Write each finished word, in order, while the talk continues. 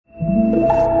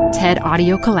TED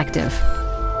Audio Collective.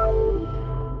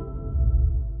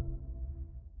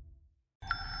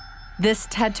 This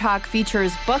TED Talk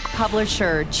features book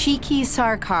publisher Chiki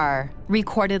Sarkar,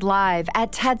 recorded live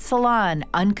at TED Salon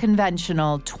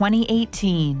Unconventional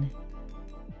 2018.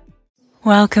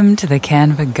 Welcome to the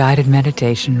Canva guided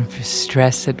meditation for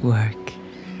stress at work.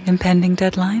 Impending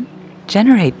deadline?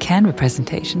 Generate Canva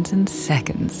presentations in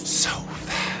seconds. So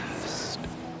fast.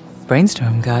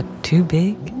 Brainstorm got too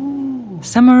big?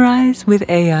 Summarize with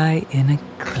AI in a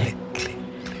click.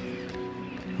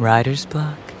 Writer's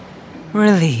block?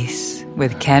 Release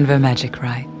with Canva Magic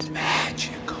Write.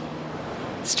 Magical.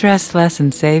 Stress less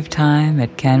and save time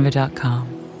at canva.com.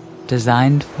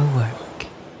 Designed for work.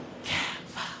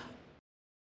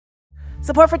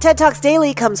 Support for TED Talks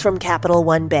Daily comes from Capital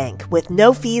One Bank. With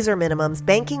no fees or minimums,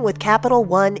 banking with Capital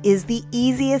One is the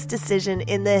easiest decision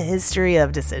in the history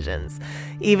of decisions.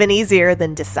 Even easier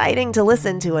than deciding to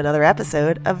listen to another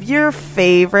episode of your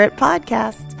favorite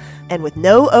podcast. And with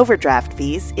no overdraft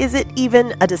fees, is it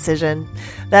even a decision?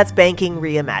 That's banking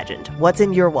reimagined. What's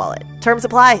in your wallet? Terms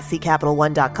apply. See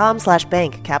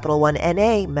CapitalOne.com/bank. Capital One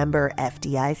N.A. member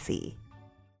FDIC.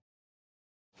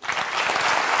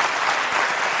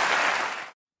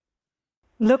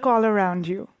 Look all around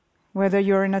you, whether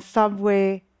you're in a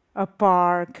subway, a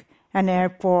park, an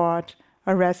airport,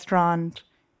 a restaurant,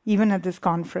 even at this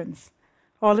conference.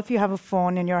 All of you have a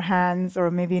phone in your hands or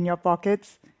maybe in your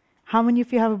pockets. How many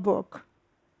of you have a book?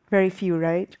 Very few,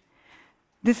 right?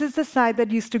 This is the sight that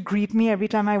used to greet me every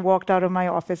time I walked out of my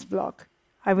office block.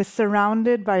 I was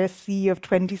surrounded by a sea of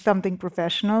 20-something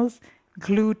professionals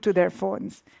glued to their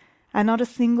phones, and not a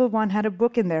single one had a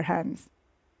book in their hands.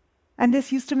 And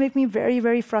this used to make me very,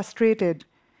 very frustrated.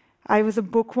 I was a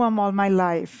bookworm all my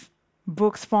life.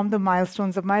 Books formed the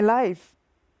milestones of my life.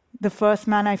 The first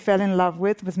man I fell in love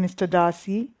with was Mr.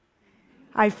 Darcy.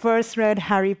 I first read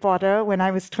Harry Potter when I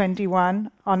was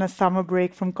 21 on a summer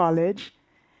break from college.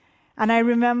 And I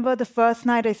remember the first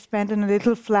night I spent in a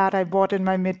little flat I bought in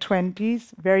my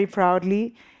mid-20s, very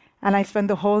proudly, and I spent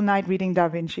the whole night reading Da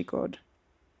Vinci Code.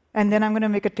 And then I'm going to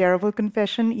make a terrible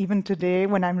confession. Even today,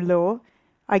 when I'm low,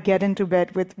 I get into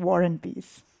bed with War and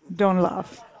Peace. Don't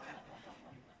laugh.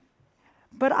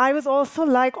 But I was also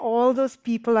like all those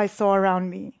people I saw around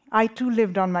me. I too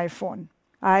lived on my phone.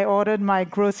 I ordered my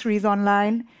groceries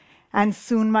online, and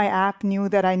soon my app knew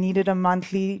that I needed a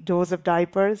monthly dose of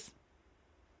diapers.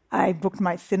 I booked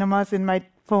my cinemas in my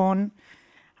phone.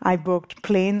 I booked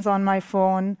planes on my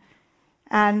phone.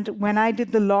 And when I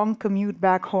did the long commute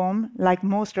back home, like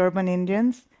most urban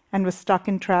Indians, and was stuck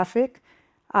in traffic,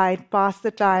 I'd pass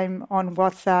the time on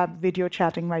WhatsApp video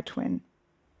chatting my twin.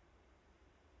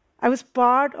 I was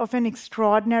part of an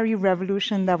extraordinary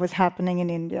revolution that was happening in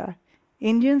India.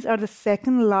 Indians are the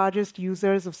second largest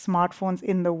users of smartphones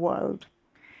in the world.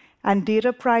 And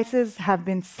data prices have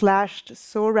been slashed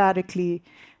so radically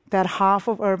that half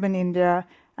of urban India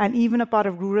and even a part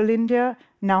of rural India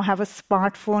now have a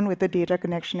smartphone with a data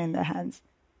connection in their hands.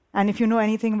 And if you know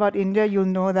anything about India, you'll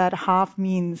know that half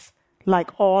means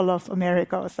like all of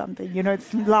America or something. You know,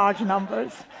 it's large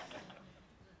numbers.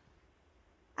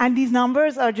 And these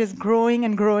numbers are just growing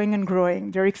and growing and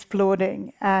growing. They're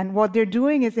exploding. And what they're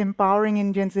doing is empowering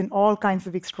Indians in all kinds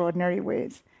of extraordinary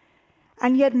ways.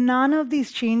 And yet none of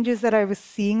these changes that I was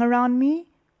seeing around me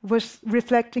was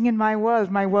reflecting in my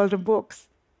world of books.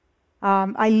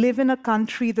 I live in a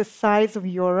country the size of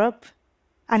Europe,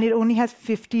 and it only has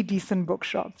 50 decent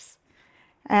bookshops.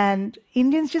 And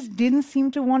Indians just didn't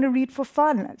seem to want to read for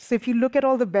fun. So if you look at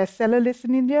all the bestseller lists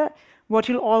in India, what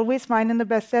you'll always find in the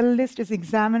bestseller list is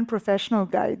exam and professional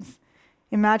guides.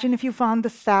 Imagine if you found the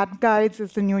SAT guides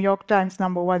as the New York Times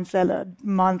 #1 seller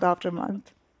month after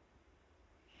month.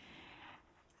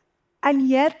 And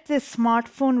yet this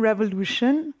smartphone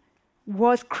revolution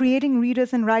was creating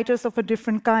readers and writers of a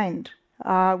different kind.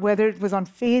 Whether it was on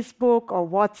Facebook or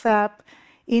WhatsApp,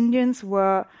 Indians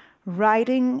were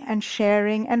writing and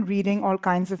sharing and reading all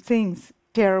kinds of things.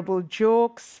 Terrible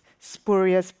jokes,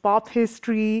 spurious pop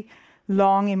history,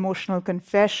 long emotional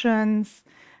confessions,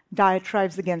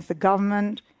 diatribes against the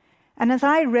government. And as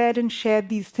I read and shared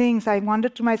these things, I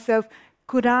wondered to myself,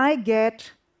 could I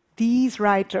get these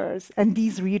writers and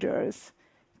these readers,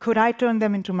 could I turn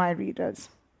them into my readers?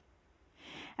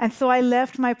 And so I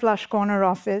left my plush corner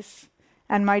office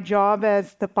and my job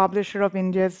as the publisher of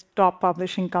India's top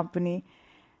publishing company.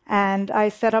 And I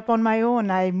set up on my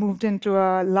own. I moved into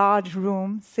a large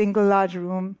room, single large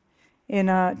room, in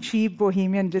a cheap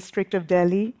bohemian district of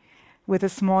Delhi with a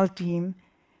small team.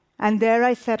 And there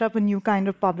I set up a new kind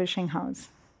of publishing house.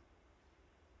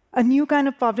 A new kind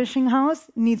of publishing house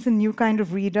needs a new kind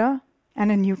of reader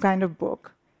and a new kind of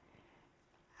book.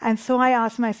 And so I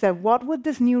asked myself, what would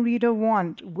this new reader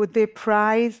want? Would they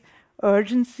prize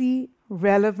urgency,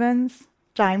 relevance,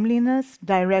 timeliness,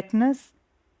 directness,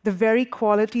 the very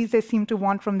qualities they seem to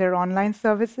want from their online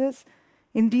services?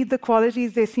 Indeed, the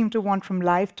qualities they seem to want from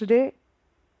life today?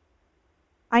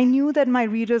 I knew that my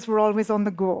readers were always on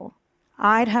the go.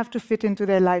 I'd have to fit into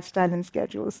their lifestyle and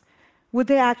schedules. Would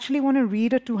they actually want to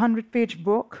read a 200-page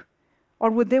book? Or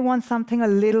would they want something a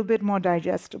little bit more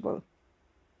digestible?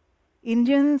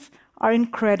 Indians are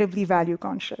incredibly value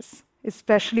conscious,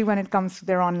 especially when it comes to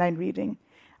their online reading.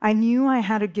 I knew I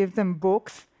had to give them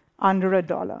books under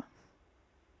 $1.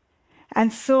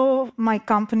 And so my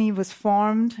company was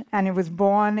formed and it was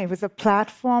born. It was a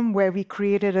platform where we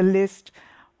created a list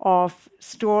of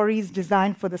stories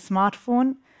designed for the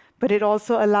smartphone, but it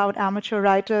also allowed amateur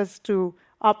writers to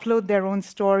upload their own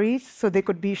stories so they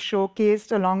could be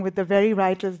showcased along with the very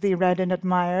writers they read and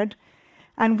admired.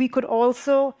 And we could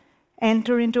also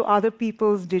enter into other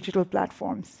people's digital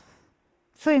platforms.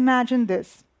 So imagine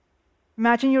this.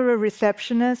 Imagine you're a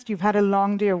receptionist, you've had a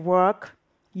long day of work,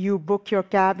 you book your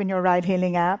cab in your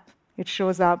ride-hailing app, it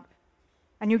shows up,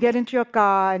 and you get into your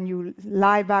car and you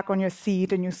lie back on your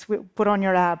seat and you put on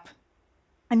your app,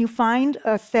 and you find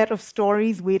a set of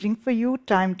stories waiting for you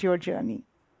timed to your journey.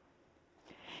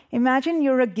 Imagine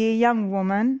you're a gay young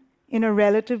woman in a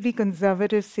relatively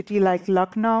conservative city like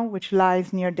Lucknow, which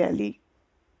lies near Delhi.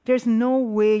 There's no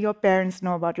way your parents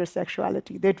know about your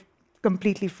sexuality. They'd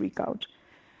completely freak out.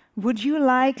 Would you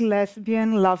like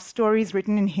lesbian love stories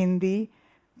written in Hindi,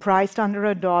 priced under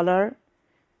 $1,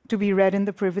 to be read in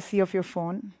the privacy of your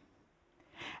phone?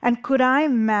 And could I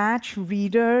match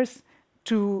readers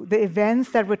to the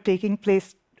events that were taking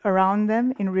place around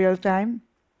them in real time?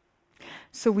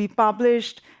 So we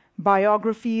published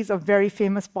biographies of very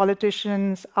famous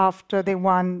politicians after they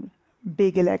won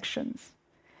big elections.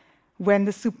 When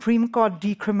the Supreme Court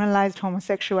decriminalized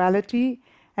homosexuality,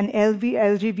 an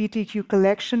LGBTQ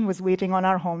collection was waiting on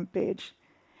our homepage.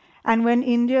 And when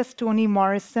India's Toni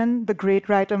Morrison, the great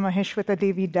writer Maheshwata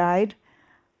Devi, died,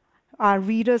 our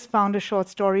readers found a short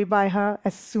story by her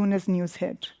as soon as news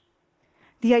hit.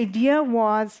 The idea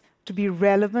was to be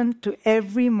relevant to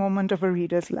every moment of a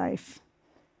reader's life.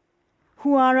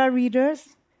 Who are our readers?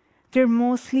 They're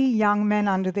mostly young men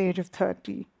under the age of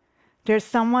 30. There's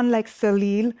someone like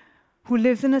Salil, who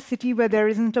lives in a city where there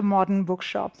isn't a modern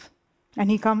bookshop, and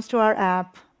he comes to our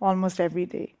app almost every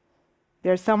day.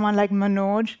 There's someone like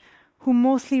Manoj, who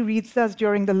mostly reads us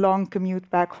during the long commute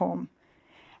back home.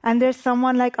 And there's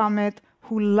someone like Amit,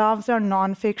 who loves our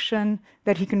nonfiction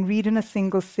that he can read in a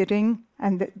single sitting,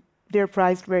 and they're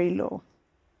priced very low.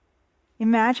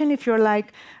 Imagine if you're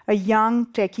like a young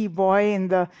techie boy in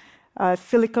the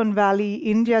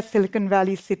India's Silicon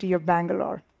Valley city of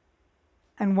Bangalore.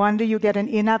 And one day you get an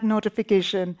in-app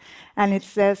notification, and it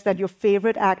says that your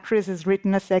favorite actress has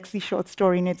written a sexy short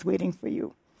story and it's waiting for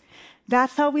you.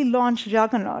 That's how we launched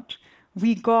Juggernaut.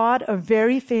 We got a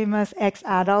very famous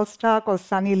ex-adult star called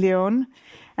Sunny Leone,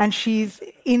 and she's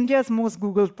India's most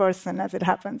Googled person, as it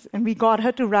happens. And we got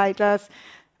her to write us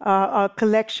a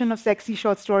collection of sexy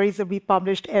short stories that we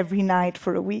published every night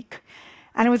for a week.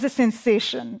 And it was a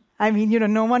sensation. I mean,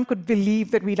 no one could believe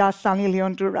that we'd asked Sunny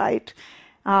Leone to write.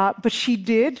 But she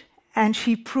did, and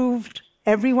she proved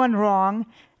everyone wrong,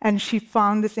 and she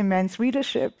found this immense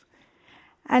readership.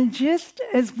 And just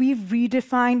as we've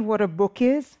redefined what a book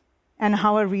is and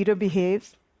how a reader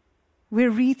behaves,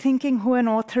 we're rethinking who an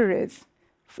author is.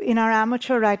 In our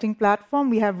amateur writing platform,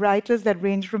 we have writers that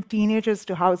range from teenagers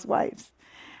to housewives.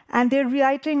 And they're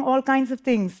writing all kinds of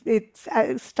things. It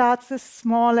starts as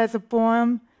small as a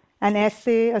poem, an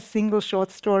essay, a single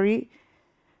short story.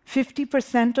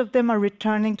 50% of them are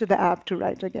returning to the app to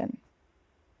write again.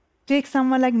 Take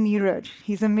someone like Neeraj.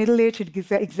 He's a middle-aged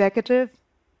executive,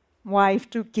 wife,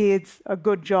 2 kids, a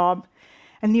good job,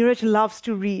 and Neeraj loves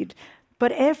to read.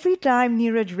 But every time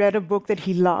Neeraj read a book that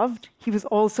he loved, he was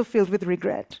also filled with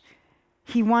regret.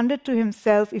 He wondered to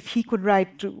himself if he could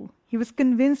write too. He was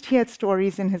convinced he had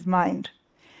stories in his mind.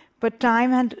 But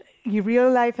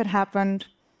real life had happened,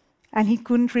 and he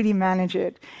couldn't really manage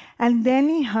it. And then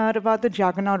he heard about the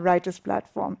Juggernaut Writers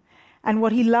platform. And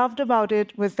what he loved about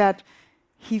it was that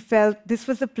he felt this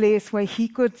was a place where he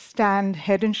could stand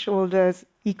head and shoulders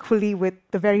equally with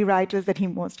the very writers that he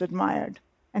most admired.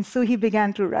 And so he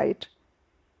began to write.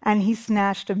 And he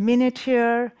snatched a minute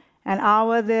here, an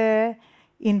hour there,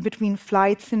 in between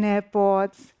flights in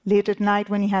airports, late at night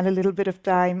when he had a little bit of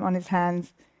time on his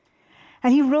hands.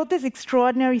 And he wrote this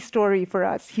extraordinary story for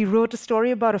us. He wrote a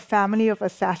story about a family of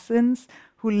assassins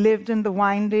who lived in the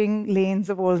winding lanes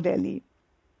of Old Delhi.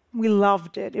 We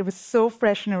loved it. It was so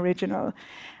fresh and original.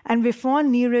 And before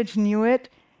Neeraj knew it,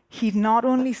 He'd not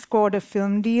only scored a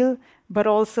film deal, but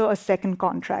also a second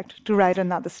contract to write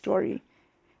another story.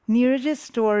 Neeraj's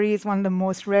story is one of the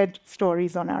most read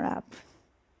stories on our app.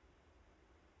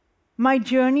 My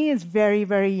journey is very,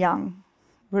 very young.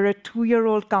 We're a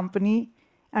 2-year-old company,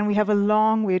 and we have a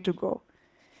long way to go.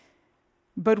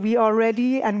 But we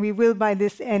already, and we will by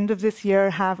this end of this year,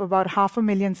 have about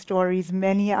 500,000 stories,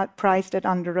 many are priced at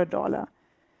under $1.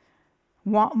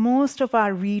 Most of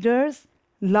our readers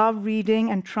love reading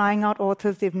and trying out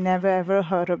authors they've never, ever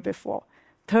heard of before.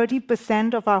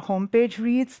 30% of our homepage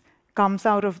reads comes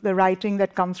out of the writing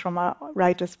that comes from our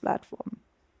writers platform.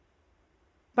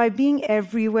 By being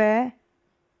everywhere,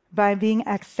 by being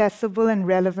accessible and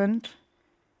relevant,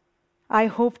 I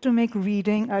hope to make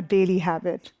reading a daily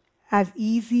habit, as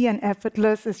easy and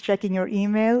effortless as checking your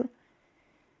email,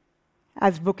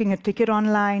 as booking a ticket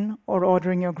online, or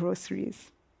ordering your groceries.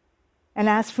 And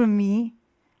as for me,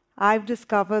 I've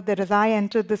discovered that as I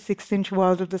entered the 6-inch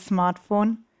world of the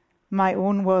smartphone, my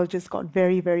own world just got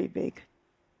very, very big.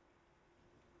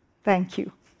 Thank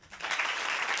you.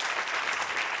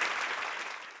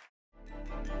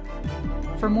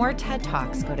 For more TED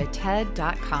Talks, go to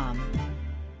TED.com.